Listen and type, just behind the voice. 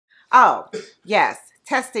Oh, yes.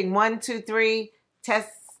 Testing 1, 2, 3.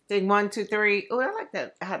 Testing 1, 2, 3. Oh, I like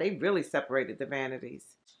that. How they really separated the vanities.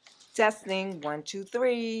 Testing 1, 2,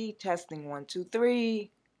 3. Testing 1, 2, 3.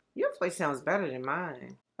 Your voice sounds better than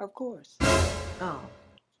mine. Of course. Oh.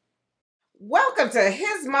 Welcome to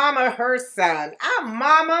His Mama, Her Son. I'm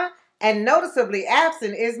Mama, and noticeably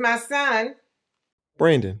absent is my son,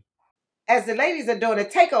 Brandon. As the ladies are doing a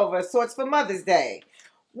takeover of sorts for Mother's Day.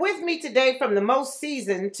 With me today, from the most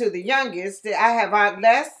seasoned to the youngest, I have Aunt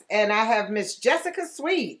Les and I have Miss Jessica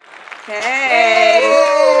Sweet. Hey!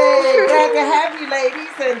 Glad to have you, ladies.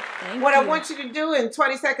 And Thank what you. I want you to do in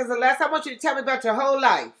 20 seconds or less, I want you to tell me about your whole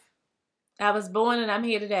life. I was born and I'm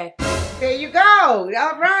here today. There you go.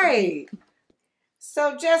 All right.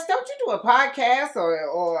 So, Jess, don't you do a podcast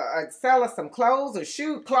or sell us some clothes or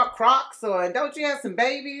shoe Crocs, or don't you have some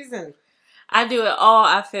babies and... I do it all,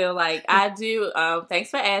 I feel like. I do. Thanks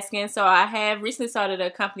for asking. So I have recently started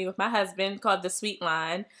a company with my husband called The Sweet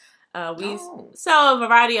Line. We sell a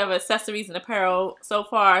variety of accessories and apparel. So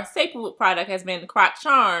far, our staple product has been Croc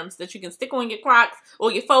Charms that you can stick on your Crocs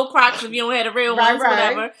or your faux Crocs if you don't have the real ones,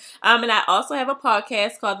 whatever. And I also have a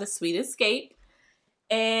podcast called The Sweet Escape.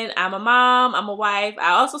 And I'm a mom, I'm a wife. I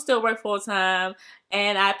also still work full-time.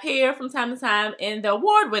 And I appear from time to time in the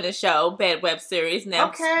award-winning show, Bad Web Series. Now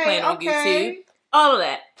playing on YouTube. All of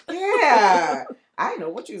that. Yeah. I didn't know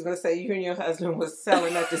what you was going to say. You and your husband was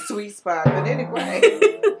selling at the sweet spot. But anyway.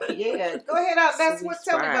 Yeah. Go ahead,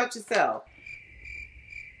 Tell me about yourself.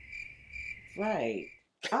 Right.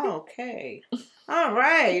 Okay. All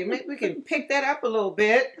right. Maybe we can pick that up a little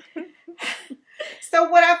bit. So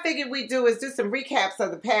what I figured we'd do is do some recaps of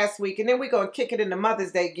the past week, and then we're going to kick it into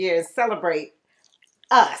Mother's Day gear and celebrate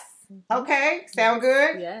us. Okay? Sound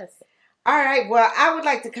good? Yes. All right. Well, I would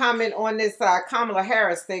like to comment on this Kamala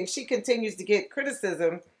Harris thing. She continues to get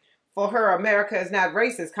criticism for her America is not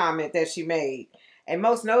racist comment that she made. And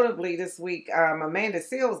most notably this week, Amanda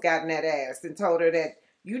Seales got in that ass and told her that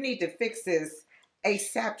you need to fix this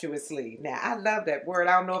asaptuously. Now, I love that word.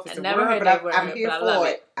 I don't know if it's a word, but I'm here for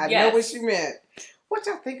it. I know what she meant. What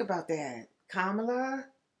y'all think about that, Kamala?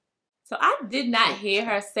 So I did not hear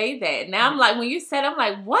her say that. Now I'm like, when you said, I'm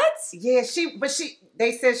like, what? Yeah,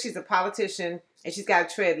 they said she's a politician and she's got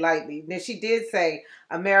to tread lightly. Then she did say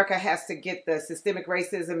America has to get the systemic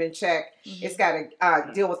racism in check. Mm-hmm. It's got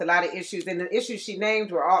to deal with a lot of issues. And the issues she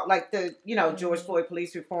named were all like the, George Floyd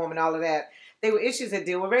police reform and all of that. They were issues that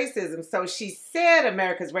deal with racism. So she said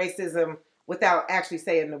America's racism without actually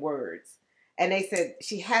saying the words. And they said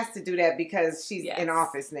she has to do that because she's in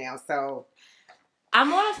office now. So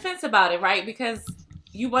I'm on the fence about it, right? Because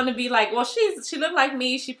you want to be like, well, she looked like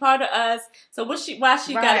me. She part of us. So why she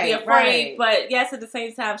got to be afraid? Right. But yes, at the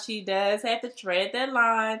same time, she does have to tread that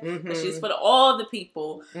line. Mm-hmm. She's for all the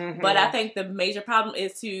people. Mm-hmm. But I think the major problem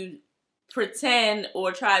is to pretend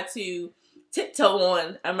or try to tiptoe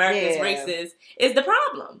on America's racist is the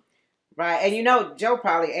problem. Right. And Joe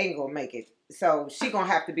probably ain't going to make it. So she going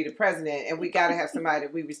to have to be the president, and we got to have somebody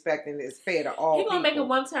that we respect and is fair to all people. He's going to make it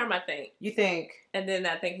one term, I think. You think? And then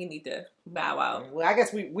I think he need to bow out. Well, I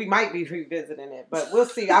guess we might be revisiting it, but we'll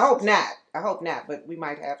see. I hope not, but we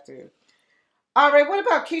might have to. All right, what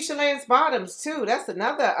about Keisha Lance Bottoms, too? That's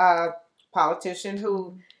another politician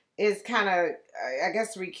who is kind of, I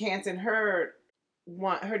guess, recanting her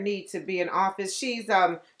need to be in office. She's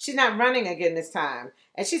not running again this time.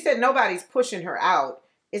 And she said nobody's pushing her out.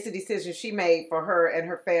 It's a decision she made for her and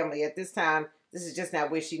her family. At this time, this is just not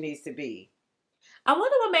where she needs to be. I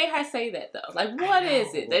wonder what made her say that, though. Like, what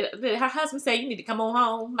is it? Did her husband say, you need to come on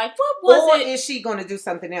home? Like, what was it? Or is she going to do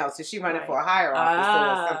something else? Is she running for a higher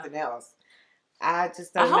office or something else? I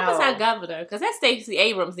just don't know. I hope it's not governor, because that Stacey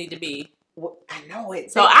Abrams need to be. Well, I know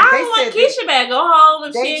it. So I don't want Keisha back. Go home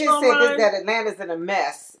if she ain't going to run. They just said that Atlanta's in a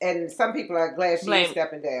mess, and some people are glad she's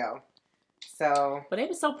stepping down. So, but they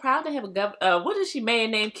were so proud to have a governor. What is she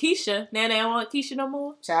made named Keisha? Now they don't want Keisha no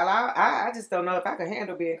more? Child, I just don't know if I can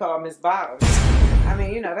handle being called Miss Bottoms. I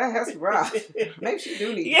mean, that's rough. Maybe she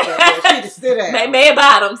do need to step there. She just sit down. May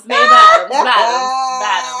Bottoms. Bottoms.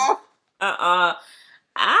 I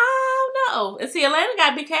don't know. And see, Atlanta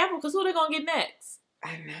got to be careful because who they going to get next?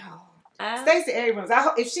 I know. Stacey Abrams,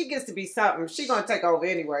 if she gets to be something, she's going to take over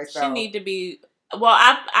anyway. So. She need to be... Well,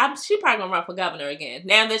 she probably gonna run for governor again.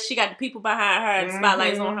 Now that she got the people behind her and the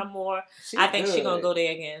spotlight's on her more, I think she's gonna go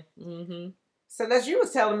there again. Mm-hmm. So, as you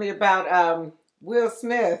was telling me about Will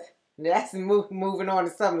Smith, that's moving on to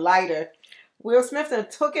something lighter. Will Smith done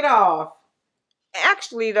took it off.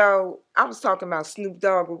 Actually, though, I was talking about Snoop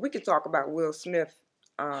Dogg, but we could talk about Will Smith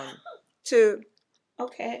too.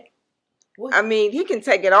 Okay. What? I mean, he can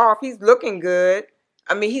take it off. He's looking good.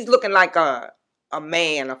 I mean, he's looking like a a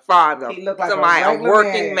man, a father, He looked like somebody, a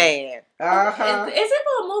working man. Uh-huh. Is it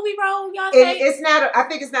for a movie role, y'all think? It's not. I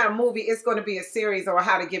think it's not a movie. It's going to be a series on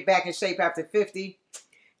how to get back in shape after 50.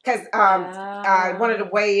 Because one of the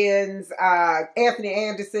weigh-ins, Anthony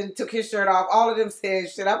Anderson took his shirt off. All of them said,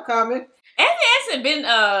 "Shit, I'm coming." Anthony Anderson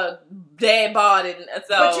been dead bod, and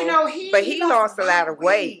so. But you know he lost a lot of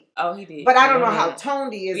weight. Oh, he did. But I don't know how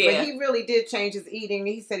toned he is. Yeah. But he really did change his eating.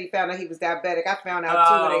 He said he found out he was diabetic. I found out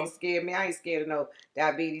too, and they scared me. I ain't scared of no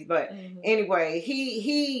diabetes. But anyway,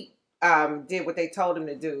 he did what they told him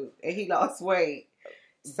to do, and he lost weight.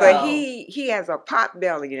 So, but he has a pot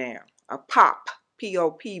belly now. A pop.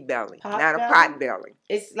 P-O-P belly, not belly? A pot belly.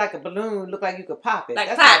 It's like a balloon. Look like you could pop it.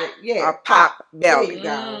 Like That's pop. A pop belly. There you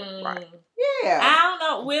go. Right. Yeah. I don't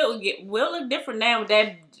know. Will look different now with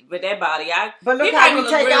that body. But look how we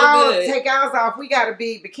take ours off. We got to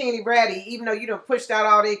be bikini ready, even though you done pushed out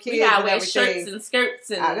all their kids. We got to wear shirts and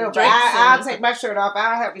skirts and I know, but drinks. I'll take my shirt off.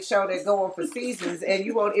 I'll have a show that go on for seasons, and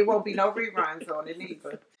it won't be no reruns on it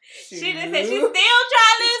either. She just said she's still trying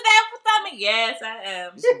to lose that stomach. Yes, I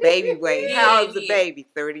am. Baby weight. How old's the baby?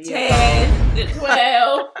 30 years 10 to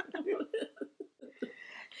 12.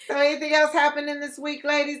 So anything else happening this week,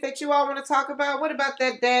 ladies, that you all want to talk about? What about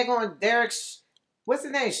that daggone Derek? What's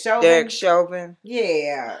his name? Chauvin? Derek Chauvin.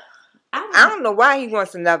 Yeah. I don't know why he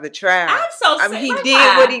wants another trial. I'm so sick. I mean, he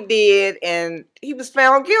did what he did, and he was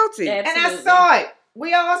found guilty. Absolutely. And I saw it.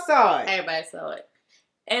 We all saw it. Everybody saw it.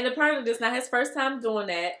 And apparently this is not his first time doing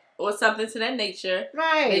that or something to that nature.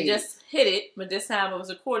 Right. They just hid it, but this time it was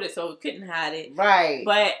recorded, so we couldn't hide it. Right.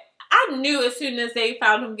 But I knew as soon as they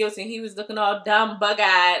found him guilty, he was looking all dumb,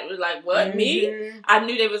 bug-eyed. Was like, what, me? I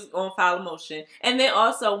knew they was going to file a motion. And then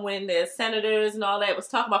also when the senators and all that was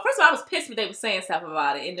talking about, first of all, I was pissed when they were saying stuff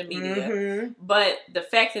about it in the media. But the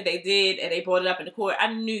fact that they did and they brought it up in the court,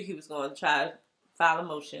 I knew he was going to try to file a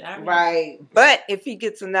motion. Right. But if he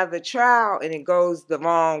gets another trial and it goes the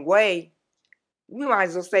wrong way, we might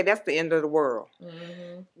as well say that's the end of the world.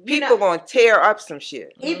 People going to tear up some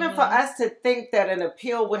shit. Even for us to think that an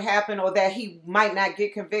appeal would happen or that he might not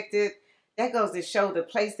get convicted, that goes to show the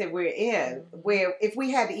place that we're in. Where if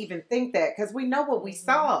we had to even think that, because we know what we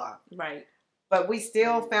saw. Right. But we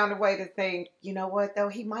still found a way to think, you know what, though,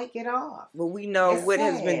 he might get off. But we know what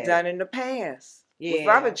has been done in the past. With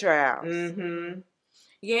other trials.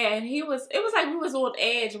 Yeah, and it was like we was on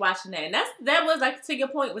edge watching that. And that was like, to your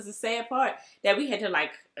point, was the sad part that we had to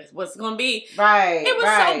like, what's going to be. Right. It was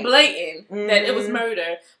so blatant that it was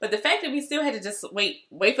murder. But the fact that we still had to just wait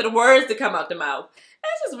for the words to come out the mouth.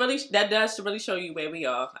 That does really show you where we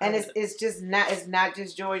are. And it's not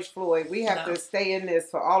just George Floyd. We have to stay in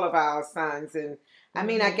this for all of our sons. And I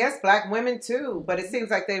mean, I guess black women too, but it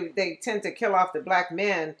seems like they tend to kill off the black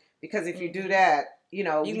men because if you do that, you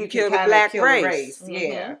know, you can kill the black race.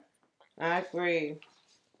 Yeah, I agree.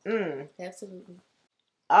 Absolutely.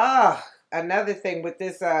 Another thing with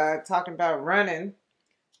this talking about running,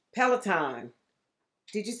 Peloton.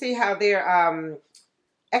 Did you see how their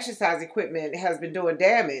exercise equipment has been doing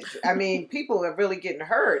damage? I mean, people are really getting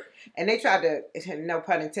hurt, and they tried to, no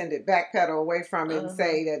pun intended, backpedal away from it and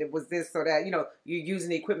say that it was this or that. You know, you're using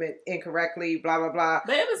the equipment incorrectly, blah blah blah.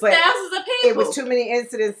 But it was thousands of people. It was too many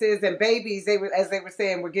incidences, and babies, as they were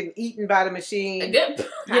saying, were getting eaten by the machine.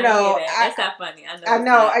 You know, that's not funny. I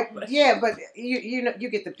know. But you know, you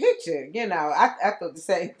get the picture. You know, I thought the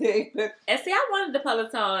same thing. And see, I wanted the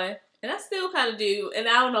Peloton. And I still kind of do, and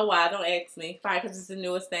I don't know why. Don't ask me. Probably because it's the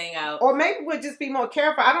newest thing out. Or maybe we'll just be more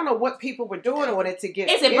careful. I don't know what people were doing on it to get.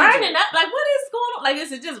 Is it burning up? Like, what is going on? Like,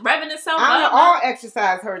 is it just revving itself up? I don't know. All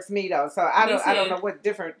exercise hurts me though, so I don't know what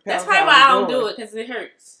different. That's probably why I don't do it, because it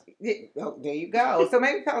hurts. Oh, there you go. So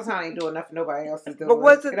maybe Peloton ain't doing nothing nobody else is doing. But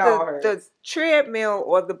was it the treadmill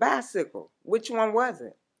or the bicycle? Which one was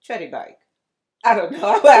it? Treadie bike. I don't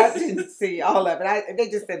know. I didn't see all of it. They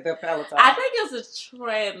just said the Peloton. I think it was a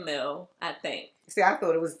treadmill, I think. See, I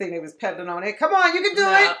thought it was the thing they was pedaling on it. Come on, you can do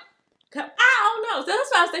it. I don't know. So that's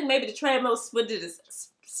why I was thinking maybe the treadmill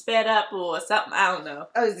sped up or something. I don't know.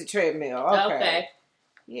 Oh, it's the treadmill. Okay.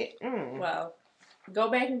 Yeah. Well, go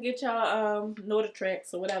back and get y'all Nordic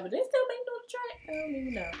Tracks or whatever. They still make Nordic Track? I don't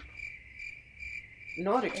even know.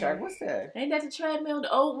 Nordic Track? What's that? Ain't that the treadmill,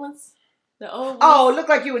 the old ones? Oh, it looked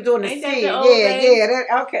like you were doing the scene. Yeah.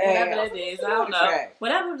 Okay. Whatever that is. I don't know.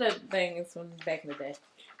 Whatever the thing is from back in the day.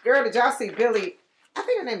 Girl, did y'all see Billie? I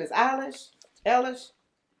think her name is Eilish. That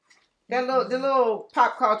the little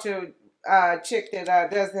pop culture chick that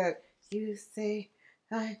does that. You say,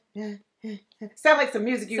 Sound like some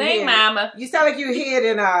music you Sing, hear. mama. You sound like you hear it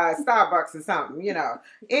in Starbucks or something, you know.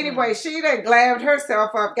 Anyway, she done glammed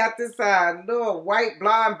herself up, got this little white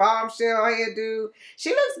blonde bombshell hairdo.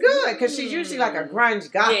 She looks good because she's usually like a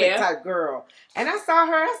grunge gothic type girl. And I saw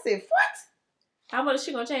her, I said, what? How much is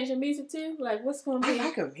she gonna change her music to? Like, what's gonna be? I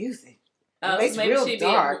like her music. It's so real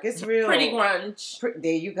dark. It's real pretty grunge.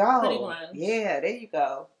 There you go. Pretty grunge. Yeah, there you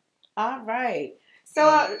go. All right.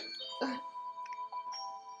 So,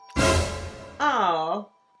 oh,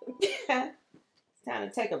 it's time to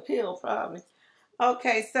take a pill, probably.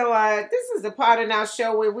 Okay, so this is the part in our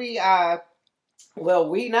show where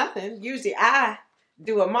we nothing. Usually, I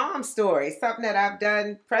do a mom story, something that I've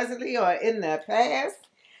done presently or in the past,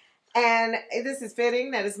 and this is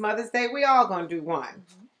fitting that it's Mother's Day. We all gonna do one.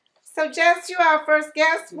 Mm-hmm. So, Jess, you are our first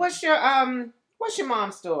guest. What's your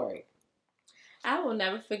mom story? I will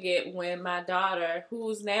never forget when my daughter,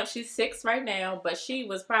 she's 6 right now, but she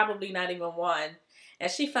was probably not even 1, and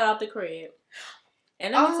she fell out the crib.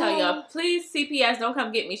 And let me tell y'all, please, CPS, don't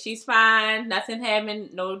come get me. She's fine. Nothing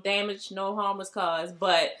happened. No damage. No harm was caused.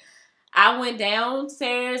 But I went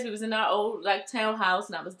downstairs. We was in our old, townhouse,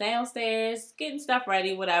 and I was downstairs getting stuff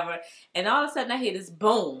ready, whatever. And all of a sudden, I hear this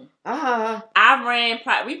boom. I ran.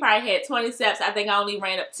 We probably had 20 steps. I think I only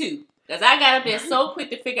ran up 2. Because I got up there so quick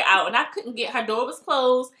to figure out, and I couldn't get, her door was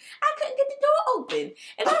closed. I couldn't get the door open.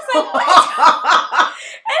 And I was like, what?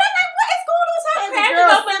 And I'm like, what is going on? So I cracked it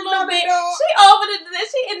open a little bit.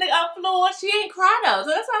 She in the floor. She ain't cried out. So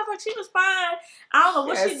that's why I was like, she was fine. I don't know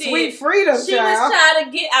what she did. Sweet freedom, She was trying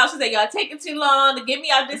to get out. She said, y'all taking too long to get me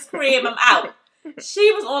out this crib. I'm out.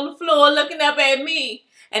 She was on the floor looking up at me.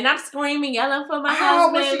 And I'm screaming, yelling for my husband. How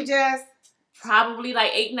old was she, Jess? Probably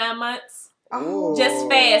 8, 9 months. Oh. Just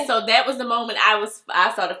fast. So that was the moment I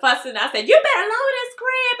started fussing. I said, you better lower this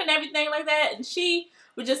crib and everything like that. And she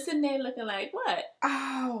was just sitting there looking like, what?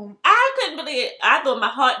 Oh. I couldn't believe it. I thought my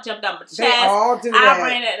heart jumped out my chest. They all do that. I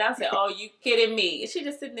ran it and I said, oh, you kidding me? And she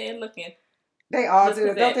just sitting there looking. They all do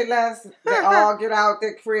that. Don't they, Les? They all get out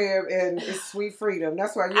their crib and it's sweet freedom.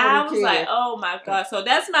 That's why I was like, oh my God. So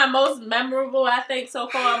that's my most memorable, I think, so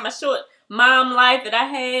far, my short mom life that I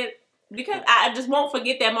had. Because I just won't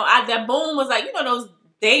forget that moment. That boom was like, those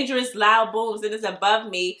dangerous loud booms, and it's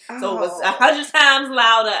above me. So it was 100 times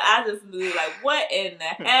louder. I just knew, what in the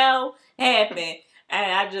hell happened?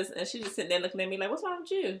 And she just sitting there looking at me like, what's wrong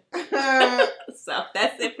with you? So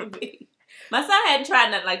that's it for me. My son hadn't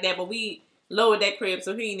tried nothing like that, but we lowered that crib,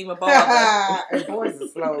 so he ain't even bother. And boys are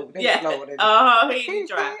slow. They slower than he didn't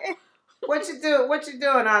try. What you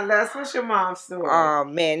doing, Aunt Les? What's your mom's story? Oh,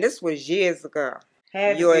 man, this was years ago.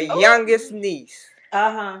 Your youngest niece,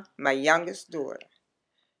 my youngest daughter,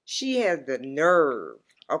 she has the nerve.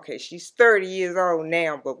 Okay, she's 30 years old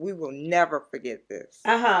now, but we will never forget this.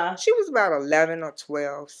 She was about 11 or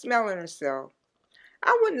 12, smelling herself.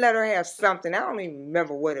 I wouldn't let her have something. I don't even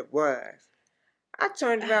remember what it was. I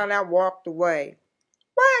turned around, I walked away.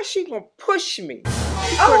 Why is she going to push me?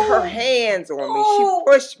 She put her hands on me. She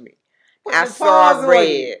pushed me. I saw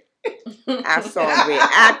red.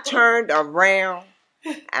 I turned around.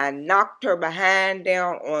 I knocked her behind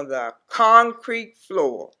down on the concrete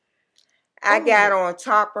floor. I got on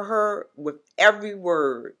top of her with every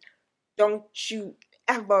word. Don't you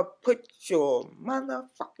ever put your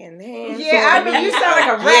motherfucking hands on me. I mean, you sound like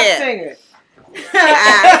a rap singer.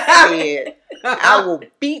 I said, I will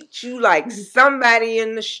beat you like somebody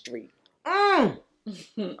in the street.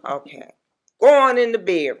 Okay. Go on in the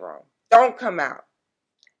bedroom. Don't come out.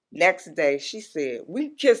 Next day, she said, we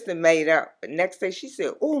kissed and made up. But next day, she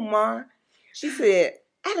said, oh, Ma. She said,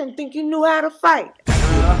 I didn't think you knew how to fight.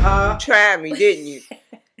 You tried me, didn't you?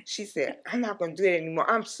 She said, I'm not going to do it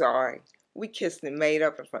anymore. I'm sorry. We kissed and made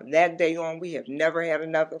up. And from that day on, we have never had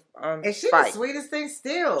another and she's fight. The sweetest thing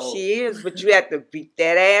still. She is, but you have to beat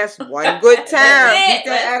that ass one good time. Beat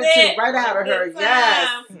that attitude right out of her.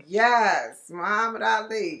 Yes. Yes. Muhammad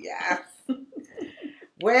Ali. Yes.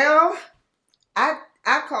 Well,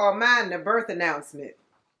 I call mine the birth announcement.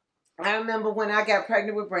 I remember when I got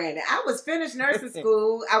pregnant with Brandon. I was finished nursing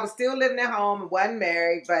school. I was still living at home and wasn't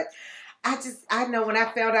married. But I know when I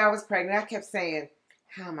found out I was pregnant, I kept saying,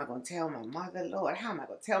 how am I going to tell my mother, Lord? How am I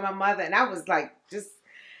going to tell my mother? And I was like, just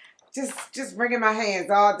wringing my hands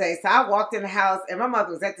all day. So I walked in the house and my mother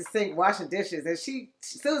was at the sink washing dishes. And as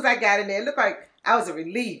soon as I got in there, it looked like I was a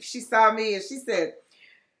relief. She saw me and she said,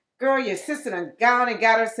 girl, your sister done gone and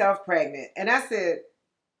got herself pregnant. And I said,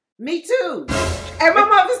 me too. And my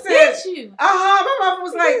mother said, my mother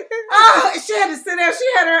was like, she had to sit there. She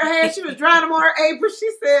had her hands, she was drying them on her apron. She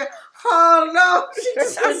said, oh no, she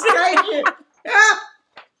just was shaking.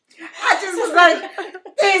 I just was like,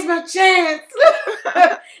 there's my chance.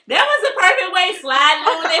 That was a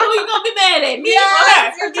be mad at me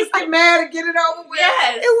yes, or her. You just get mad and get it over with.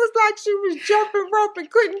 Yes. It was like she was jumping rope and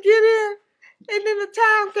couldn't get in. And then the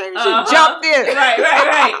time came and she jumped in.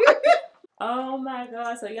 Right. Oh my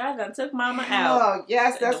God. So y'all done took mama out. Oh,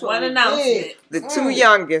 yes, that's what we did. The two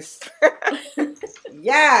youngest.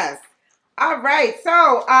 Yes. All right.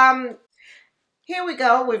 So, here we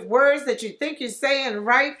go with words that you think you're saying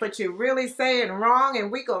right, but you're really saying wrong,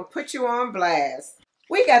 and we're going to put you on blast.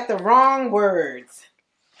 We got the wrong words.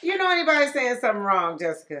 You know anybody saying something wrong,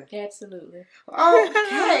 Jessica? Absolutely.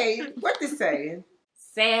 Okay. What they saying?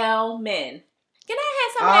 Salmon. Can I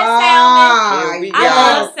have some of that salmon? I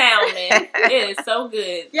love salmon. It is so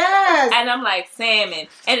good. Yes. And I'm like, salmon.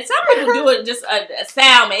 And some people do it just a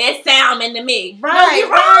salmon. It's salmon to me. Right,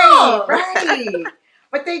 no, right.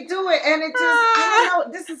 But they do it, and it just, I don't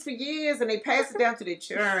know, this is for years, and they pass it down to their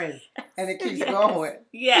children, and it keeps going.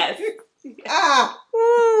 Yes.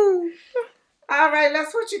 Woo. All right,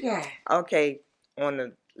 Les, what you got? Okay, on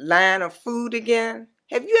the line of food again.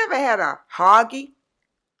 Have you ever had a hoggy?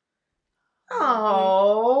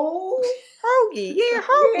 Oh. Hoagie,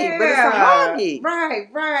 hoagie, but it's a hoggy.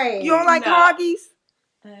 Right. You don't like hoggies?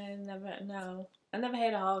 I never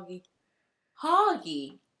had a hoggy.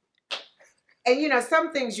 Hoggy. And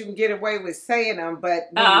some things you can get away with saying them, but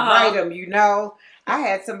when you write them, I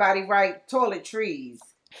had somebody write toilet trees.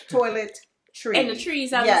 And the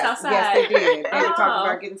trees out outside. Yes, they did. They were talking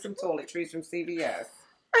about getting some toilet trees from CVS.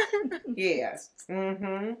 Yes.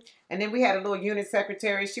 Mm-hmm. And then we had a little unit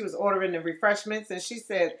secretary. She was ordering the refreshments, and she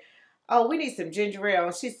said, "Oh, we need some ginger ale."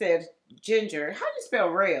 And she said, "Ginger, how do you spell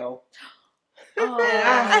rail?"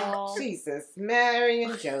 Oh, Jesus, Mary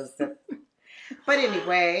and Joseph. But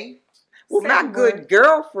anyway, well, my good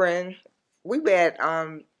girlfriend, we were at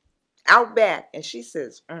Outback, and she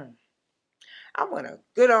says, "I want a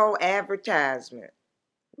good old advertisement."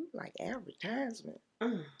 We were like, advertisement?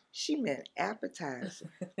 She meant appetizer.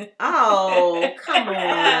 Oh, come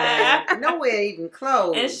on. Nowhere even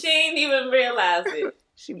close. And she ain't even realize it.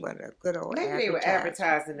 She wanted a good old Maybe they were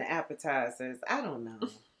advertising the appetizers. I don't know.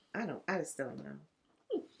 I just don't know.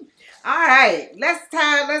 All right. Let's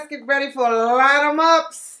get ready for line 'em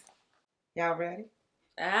ups. Y'all ready?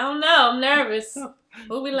 I don't know. I'm nervous.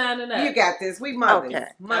 Who we lining up? You got this. We mothers. Okay.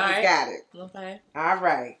 Mothers got it. Okay. All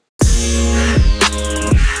right.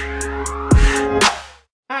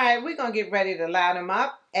 All right, we're going to get ready to line them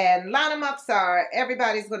up. And line them ups are,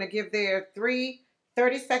 everybody's going to give their 3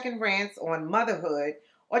 30-second rants on motherhood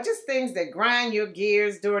or just things that grind your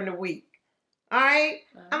gears during the week. All right?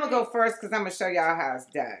 I'm going to go first because I'm going to show y'all how it's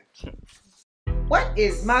done. What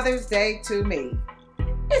is Mother's Day to me?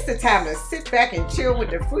 It's a time to sit back and chill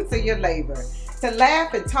with the fruits of your labor, to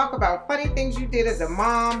laugh and talk about funny things you did as a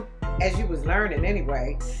mom, as you was learning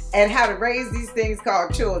anyway, and how to raise these things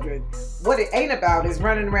called children. What it ain't about is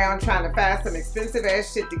running around trying to find some expensive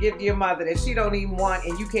ass shit to give to your mother that she don't even want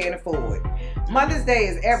and you can't afford. Mother's Day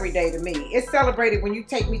is every day to me. It's celebrated when you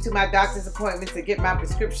take me to my doctor's appointments to get my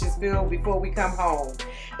prescriptions filled before we come home.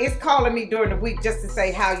 It's calling me during the week just to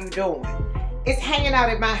say how you doing. It's hanging out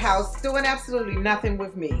at my house doing absolutely nothing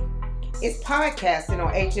with me. It's podcasting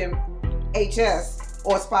on HMHS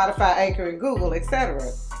or Spotify, Anchor, and Google, etc.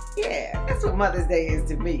 Yeah, that's what Mother's Day is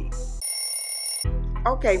to me.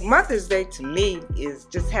 Okay, Mother's Day to me is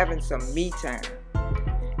just having some me time.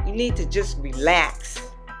 You need to just relax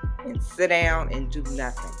and sit down and do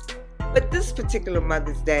nothing. But this particular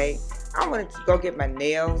Mother's Day, I wanted to go get my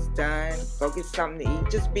nails done, go get something to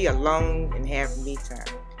eat, just be alone and have me time.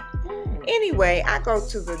 Anyway, I go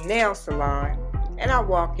to the nail salon and I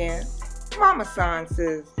walk in. Mama San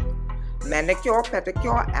says, manicure,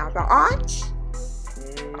 pedicure, outer arch.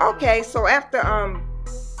 Okay, so after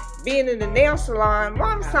being in the nail salon,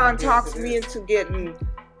 Mama San talks me into getting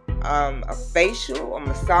a facial, a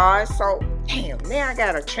massage. So damn, now I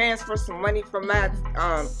gotta transfer some money from my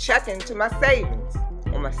checking to my savings,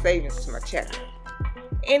 or my savings to my checking.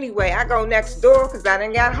 Anyway, I go next door because I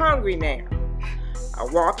done got hungry now. I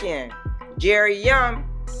walk in. Jerry Young,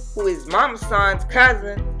 who is Mama San's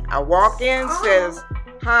cousin, I walk in, says,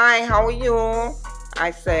 "Hi, how are you?" I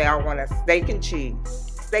say, "I want a steak and cheese."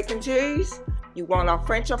 "Steak and cheese? You want a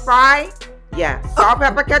French fry?" "Yes." "Salt,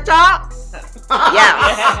 pepper, ketchup?"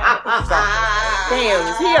 "Yes." Damn,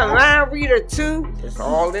 is he a mind reader too? It's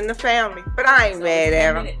all in the family. But I ain't mad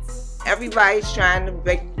at him. Everybody's trying to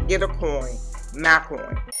get a coin. My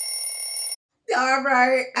coin. All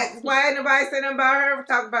right. Why ain't nobody say nothing about her? We're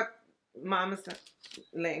talking about Mama's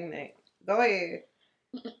name. Go ahead.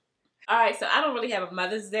 All right, so I don't really have a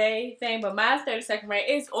Mother's Day thing, but my 32nd rant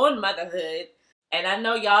is on motherhood. And I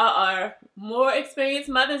know y'all are more experienced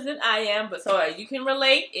mothers than I am, but so you can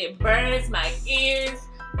relate. It burns my ears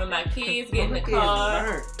when my kids get in the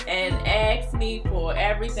car and ask me for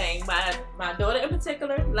everything. My daughter in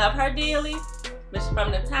particular, love her dearly, but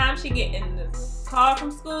from the time she get in the car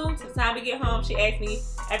from school to the time we get home, she asks me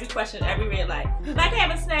every question, every red light. Mike, can I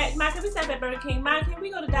have a snack? Mike, can we stop at Burger King? Mike, can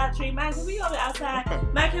we go to Dollar Tree? Mike, can we go outside?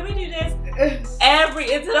 Mike, can we do this?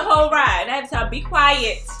 Into the whole ride. I had to tell her, be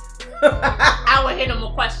quiet. I would hit them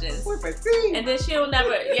with questions. And then she'll never,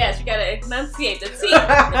 yes, you gotta enunciate the T, the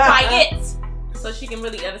quiet. So she can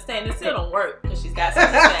really understand. It still don't work because she's got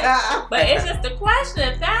something to say. But it's just a question,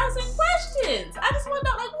 1,000 questions. I just want to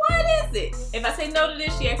know, like, what is it? If I say no to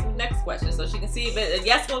this, she asks me the next question so she can see if a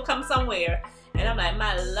yes will come somewhere. And I'm like,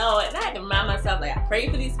 my Lord. And I had to remind myself, like, I prayed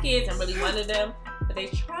for these kids and really wanted them. But they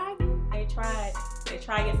tried. They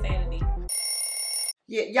tried your sanity.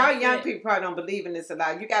 Yeah, y'all young people probably don't believe in this a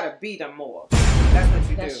lot. You got to beat them more. That's what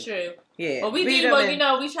you do. That's true. Yeah. Well, we do, well, you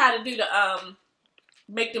know, we try to do the,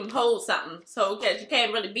 make them hold something. So, because you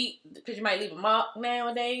can't really beat, because you might leave a mark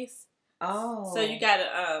nowadays. Oh. So you got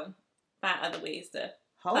to find other ways to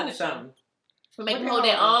hold something. We make them hold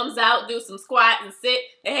their arms out, do some squats and sit.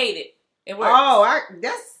 They hate it. It works. Oh,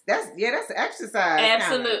 that's an exercise.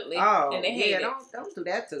 Absolutely. Kinda. Oh, and they hate it. Don't do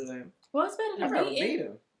that to them. Well, it's better than beating. Beat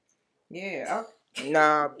them. Yeah.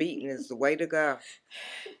 Nah, beating is the way to go.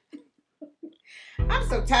 I'm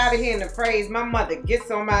so tired of hearing the phrase, my mother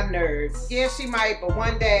gets on my nerves. Yeah, she might, but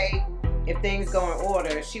one day, if things go in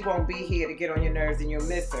order, she won't be here to get on your nerves and you'll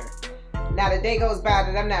miss her. Now, the day goes by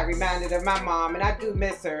that I'm not reminded of my mom, and I do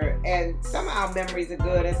miss her. And some of our memories are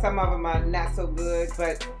good, and some of them are not so good,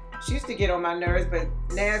 but she used to get on my nerves, but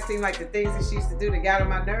now it seems like the things that she used to do that got on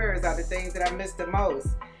my nerves are the things that I miss the most.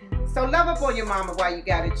 So love up on your mama while you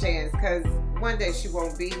got a chance, because one day she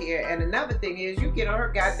won't be here. And another thing is, you get on her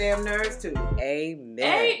goddamn nerves too. Amen.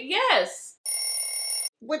 Hey, yes.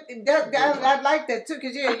 I like that too,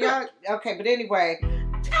 because y'all, okay, but anyway,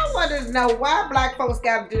 I want to know why black folks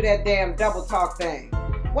got to do that damn double talk thing.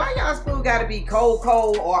 Why y'all's food got to be cold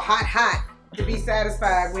or hot to be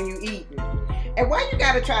satisfied when you eating? And why you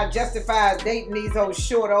got to try to justify dating these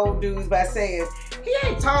short old dudes by saying, he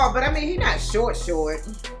ain't tall, but I mean, he not short.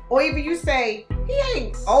 Or even you say, he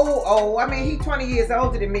ain't old. I mean, he 20 years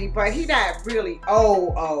older than me, but he not really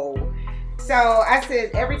old. So I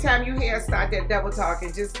said, every time you hear us start that double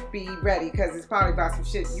talking, just be ready, because it's probably about some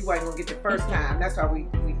shit you ain't going to get the first time. That's why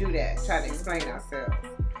we do that, try to explain ourselves.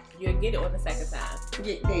 You'll get it on the second time.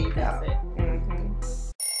 Yeah, there you go. That's it. Mm-hmm.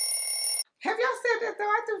 Have y'all said that, though?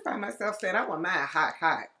 I do find myself saying, I want mine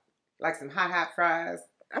hot. Like some hot fries.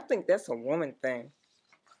 I think that's a woman thing.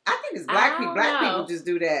 I think it's black people. Black people just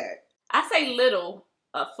do that. I say little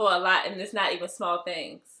for a lot, and it's not even small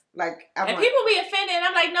things. Like, people be offended, and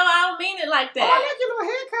I'm like, no, I don't mean it like that. Oh, I like your little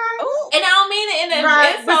haircut. Ooh. And I don't mean it in an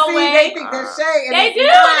insult way. They think they're shade. They do.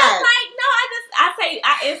 And I'm like, no,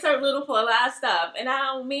 I insert little for a lot of stuff, and I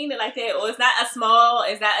don't mean it like that. Or it's not a small,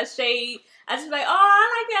 it's not a shade. I just be like, oh, I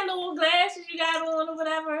like that little glasses you got on or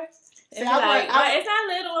whatever. And it's not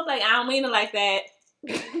little. I'm like, I don't mean it like that.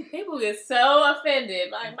 People get so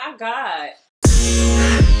offended. Like, my God.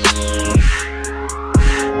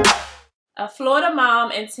 A Florida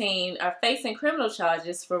mom and teen are facing criminal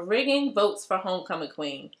charges for rigging votes for homecoming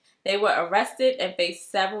queen. They were arrested and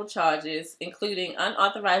faced several charges, including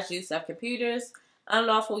unauthorized use of computers,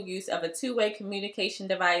 unlawful use of a two-way communication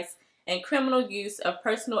device, and criminal use of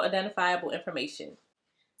personal identifiable information.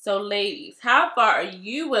 So, ladies, how far are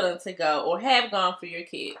you willing to go or have gone for your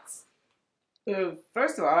kids?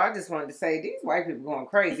 First of all, I just wanted to say, these white people going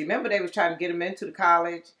crazy. Remember they was trying to get them into the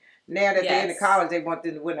college? Now that they're in the college, they want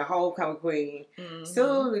them to win the homecoming queen. Mm-hmm.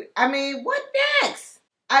 So, I mean, what next?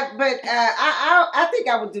 I think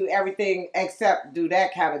I would do everything except do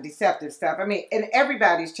that kind of deceptive stuff. I mean, and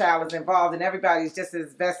everybody's child is involved, and everybody's just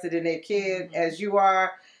as vested in their kid as you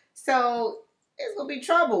are. So it's gonna be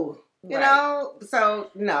trouble, you know.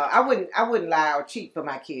 So no, I wouldn't lie or cheat for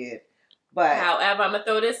my kid. But however, I'm gonna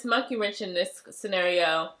throw this monkey wrench in this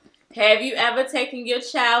scenario. Have you ever taken your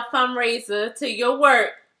child fundraiser to your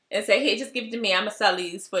work and say, "Hey, just give it to me. I'm gonna sell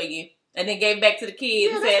these for you," and then gave it back to the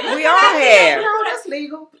kids and said, "We all have." No, that's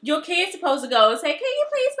legal. Your kid's supposed to go and say, "Can you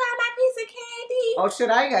please buy my piece of candy?" Oh shit,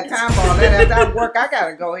 I ain't got time for all that. After I work, I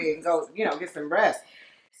gotta go ahead and go, get some rest.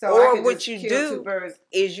 So or what you do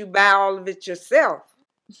is you buy all of it yourself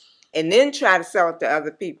and then try to sell it to other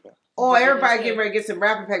people. Or everybody get ready to get some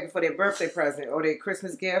wrapping paper for their birthday present or their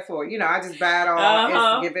Christmas gift, or I just buy it all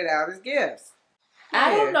and give it out as gifts.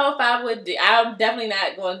 I don't know if I would do. I'm definitely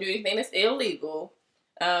not going to do anything that's illegal.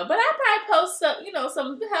 But I'd probably post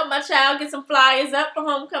some help my child get some flyers up for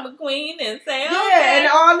homecoming queen and say, and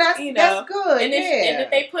all that's good. And if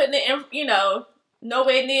they putting it in,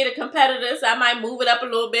 nowhere near the competitors. I might move it up a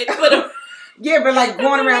little bit. Put a yeah, but like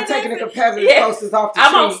going around taking the competitor's posters off the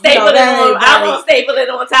I'm tree. gonna staple it on. I'm gonna staple it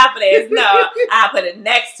on top of this. No, I put it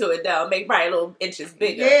next to it though. Make probably a little inches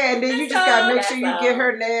bigger. Yeah, and then you just gotta make sure you get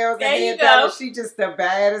her nails and hair done. And she just the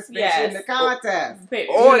baddest bitch in the contest.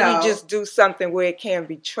 Or you just do something where it can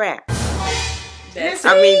be tracked.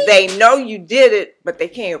 I mean, they know you did it, but they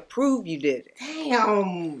can't prove you did it.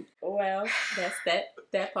 Damn. Well, that's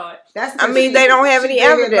that part. I mean, they don't have any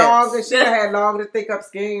evidence. She had longer to think up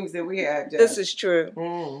schemes than we had. This is true.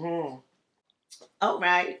 Mm-hmm. All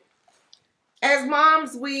right. As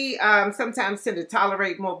moms, we sometimes tend to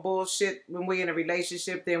tolerate more bullshit when we're in a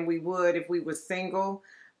relationship than we would if we were single.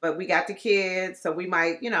 But we got the kids, so we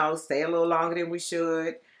might, stay a little longer than we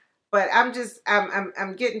should. But I'm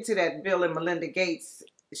getting to that Bill and Melinda Gates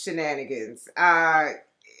shenanigans.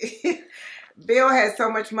 Bill had so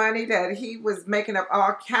much money that he was making up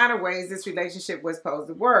all kind of ways this relationship was supposed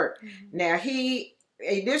to work. Mm-hmm. Now, he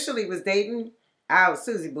initially was dating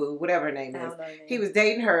Susie Boo, whatever her name is. He was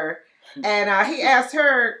dating her, and he asked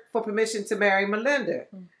her for permission to marry Melinda.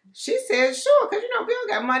 Mm-hmm. She said, sure, because, Bill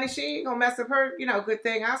got money. She ain't going to mess up her, good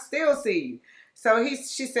thing. I'll still see you. So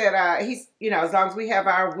she said, as long as we have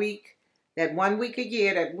our week, that 1 week a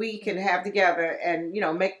year that we can have together and,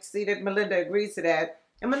 see that Melinda agrees to that.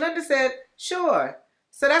 And Melinda said, sure.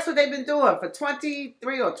 So that's what they've been doing for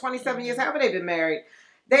 23 or 27 years, however they've been married.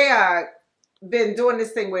 They been doing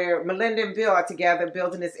this thing where Melinda and Bill are together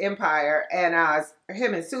building this empire. And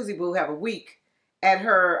him and Susie Boo have a week at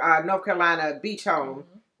her North Carolina beach home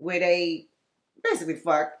where they basically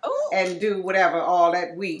fuck and do whatever all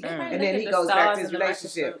that week. And then he goes back to his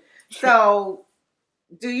relationship. So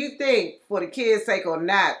do you think, for the kids' sake or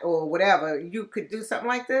not, or whatever, you could do something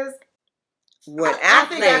like this? What I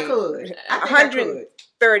think I could.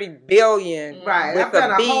 130 billion right. with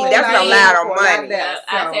a B. That's a lot of money. That.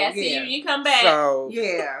 So, I see you come back. So,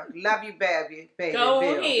 yeah, love you, baby. Go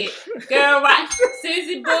ahead, girl. Rock,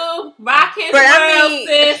 Susie Boo, rock his world,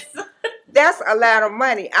 sis. That's a lot of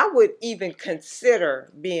money. I would even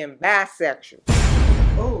consider being bisexual.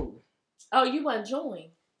 Oh, you want to join?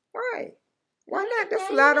 Right. Why not? That's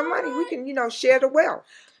a lot of money. We can, share the wealth.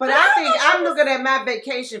 But I think I'm looking at my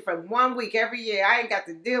vacation for 1 week every year. I ain't got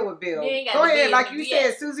to deal with Bill. Go ahead, like you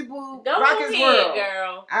said, Susie Boo, rock his world,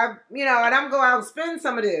 girl. And I'm going out and spend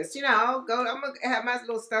some of this. I'm gonna have my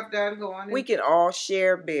little stuff done going. We can all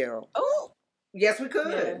share Bill. Oh, yes, we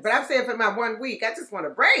could. Yes. But I'm saying for my 1 week, I just want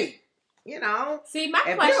a break. See, my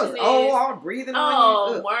question is, all breathing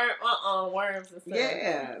on you. Worms and stuff.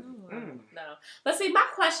 Yeah. No. But see, my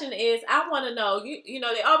question is, I want to know,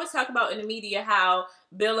 they always talk about in the media how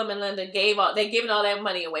Bill and Melinda giving all that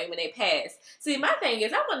money away when they passed. See, my thing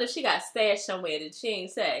is, I wonder if she got stashed somewhere that she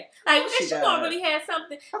ain't say. Like, she don't really have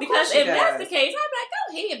something. Because if that's the case, I'm like,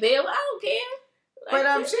 go ahead, Bill. I don't care.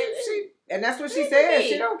 But she and that's what she said.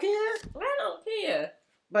 She don't care. I don't care.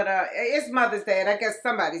 But it's Mother's Day, and I guess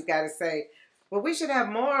somebody's got to say, well, we should have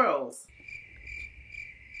morals.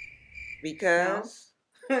 Because?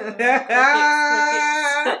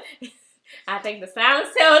 I think the sound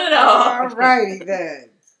told it all. All righty then.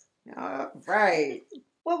 All right.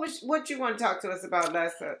 What you want to talk to us about,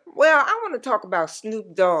 Lessa? Well, I want to talk about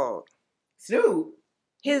Snoop Dogg. Snoop?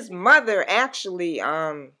 His mother actually,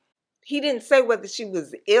 he didn't say whether she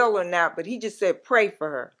was ill or not, but he just said pray for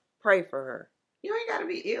her. Pray for her. You ain't got to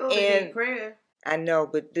be ill to get prayer. I know,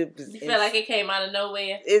 but you feel like it came out of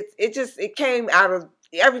nowhere? It came out of,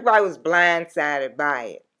 everybody was blindsided by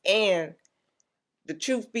it. And the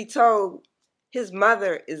truth be told, his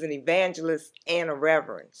mother is an evangelist and a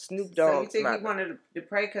reverend. Snoop Dogg's So you think mother. he wanted to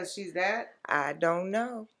pray because she's that? I don't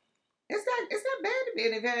know. It's not bad to be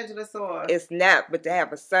an evangelist or... It's not, but to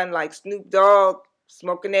have a son like Snoop Dogg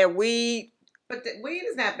smoking that weed... But the weed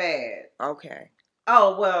is not bad. Okay.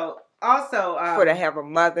 Oh, well... Also, for to have a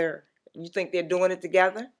mother, you think they're doing it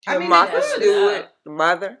together? Martha Stewart, the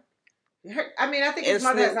mother. I think his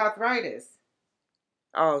mother has arthritis.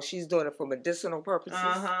 Oh, she's doing it for medicinal purposes.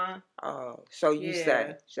 Oh, so you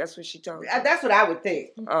say that's what she told you? That's what I would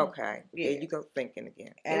think. Okay, yeah, you go thinking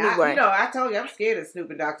again. And anyway, I told you I'm scared of Snoop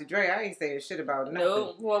and Dr. Dre. I ain't saying shit about nothing.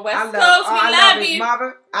 No, well, West Coast, we love his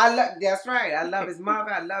mother. That's right. I love his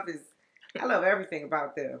mother. I love everything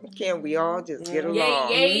about them. Can't we all just get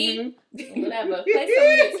along? Yay. Whatever.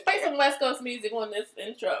 Play some West Coast music on this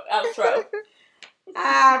outro.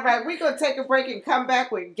 All right, we're going to take a break and come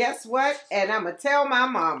back with Guess What? And I'm going to tell my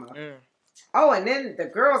mama. Oh, and then the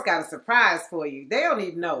girls got a surprise for you. They don't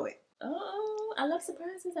even know it. Oh, I love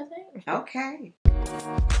surprises, I think. Okay.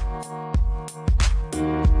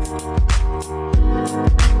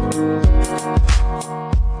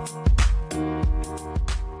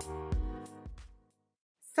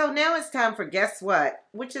 So now it's time for Guess What,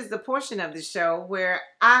 which is the portion of the show where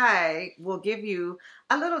I will give you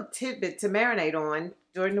a little tidbit to marinate on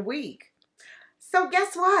during the week. So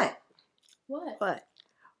guess what? What?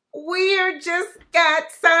 We just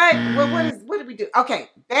got signed. Well, what did we do? Okay,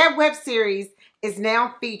 that web series is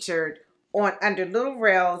now featured on under Little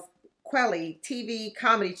Rel's Quelly TV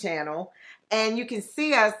comedy channel, and you can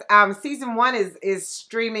see us. Season 1 is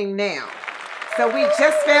streaming now. So we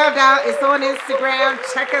just found out it's on Instagram.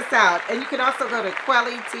 Check us out, and you can also go to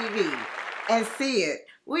Quelly TV and see it.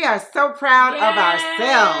 We are so proud of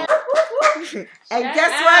ourselves. And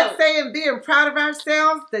guess what? Saying being proud of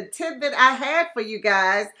ourselves, the tidbit I had for you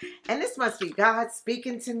guys, and this must be God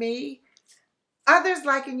speaking to me. Others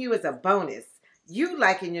liking you is a bonus. You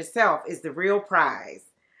liking yourself is the real prize.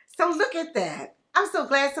 So look at that. I'm so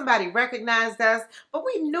glad somebody recognized us, but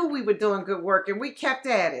we knew we were doing good work and we kept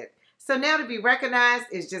at it. So now to be recognized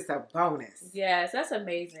is just a bonus. Yes, that's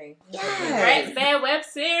amazing. Yes. Great Bad web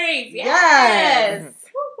series. Yes. Yes.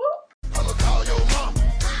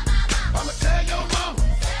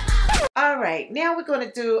 All right, now we're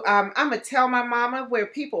going to do, I'm going to tell my mama, where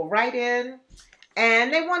people write in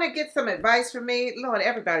and they want to get some advice from me. Lord,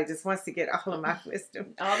 everybody just wants to get all of my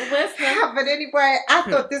wisdom. All the wisdom. But anyway, I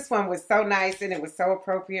thought this one was so nice and it was so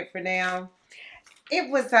appropriate for now. It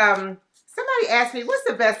was, somebody asked me, what's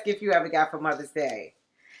the best gift you ever got for Mother's Day?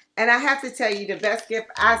 And I have to tell you, the best gift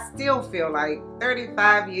I still feel like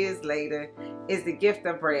 35 years later is the gift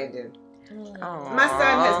of Brandon. Aww. My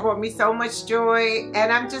son has brought me so much joy,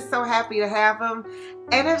 and I'm just so happy to have him.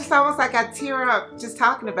 And it's almost like I tear up just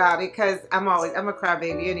talking about it, because I'm a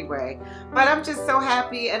crybaby anyway. But I'm just so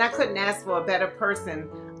happy, and I couldn't ask for a better person,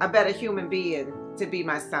 a better human being to be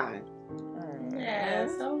my son. Yeah,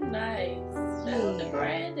 so nice. Shout out to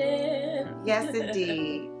Brandon. Yes,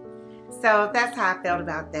 indeed. So that's how I felt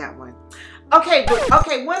about that one. Okay,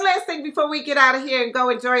 one last thing before we get out of here and go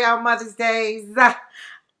enjoy our Mother's Days.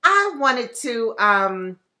 I wanted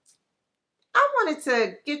to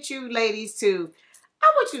get you ladies to,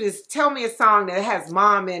 I want you to tell me a song that has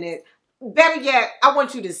mom in it. Better yet, I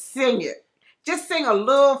want you to sing it. Just sing a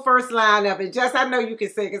little first line of it. Just, I know you can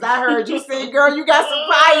sing, because I heard you sing, girl. You got some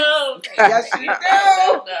pipes. Yes, you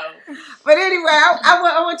do. But anyway,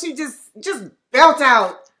 I want you just belt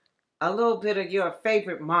out a little bit of your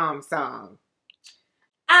favorite mom song.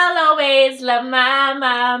 I'll always love my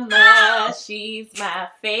mama. She's my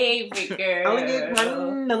favorite girl. Only get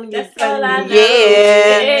one. That's all I know.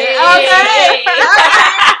 Yeah. Okay.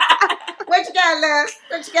 What you got, love?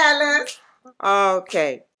 What you got, love?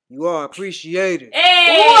 Okay. You are appreciated.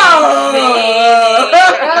 Hey, whoa!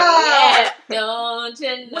 Yes, don't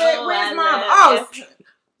you know Where's I mom? love you?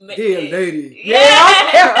 Dear lady. Yeah.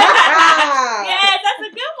 Yes, that's a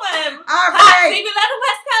good one. All right. See, we love the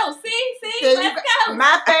West Coast. See, West Coast.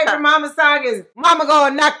 My favorite mama song is "Mama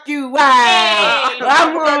Gonna Knock You Out." Hey.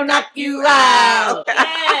 I'm gonna knock you out.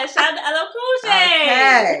 Yeah, shout out to LL Cool J.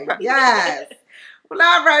 Okay, yes. Well,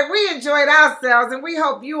 all right, we enjoyed ourselves, and we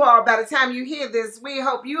hope you all, by the time you hear this, we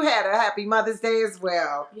hope you had a happy Mother's Day as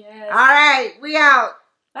well. Yes. All right, we out.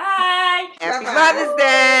 Bye. Happy Bye-bye. Mother's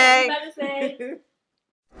Day. Happy Mother's Day.